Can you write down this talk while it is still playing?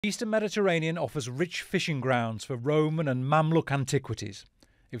The Eastern Mediterranean offers rich fishing grounds for Roman and Mamluk antiquities.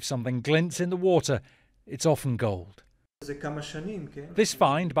 If something glints in the water, it's often gold. This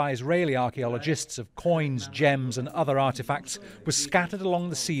find by Israeli archaeologists of coins, gems and other artefacts was scattered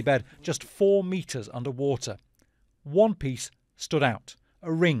along the seabed just 4 metres underwater. One piece stood out,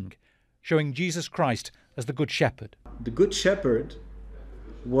 a ring, showing Jesus Christ as the Good Shepherd. The Good Shepherd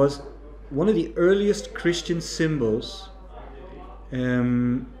was one of the earliest Christian symbols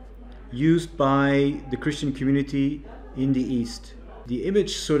used by the Christian community in the East. The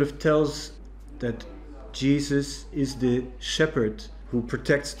image sort of tells that Jesus is the shepherd who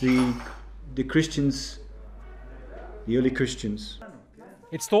protects the Christians, the early Christians.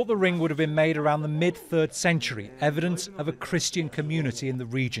 It's thought the ring would have been made around the mid-3rd century, evidence of a Christian community in the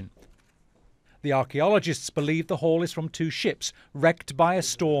region. The archaeologists believe the haul is from 2 ships wrecked by a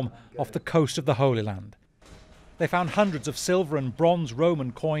storm off the coast of the Holy Land. They found hundreds of silver and bronze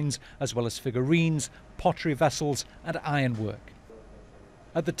Roman coins, as well as figurines, pottery vessels and ironwork.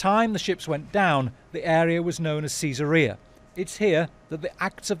 At the time the ships went down, the area was known as Caesarea. It's here that the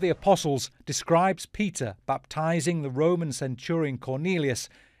Acts of the Apostles describes Peter baptizing the Roman centurion Cornelius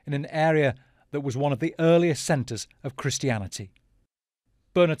in an area that was one of the earliest centres of Christianity.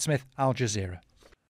 Bernard Smith, Al Jazeera.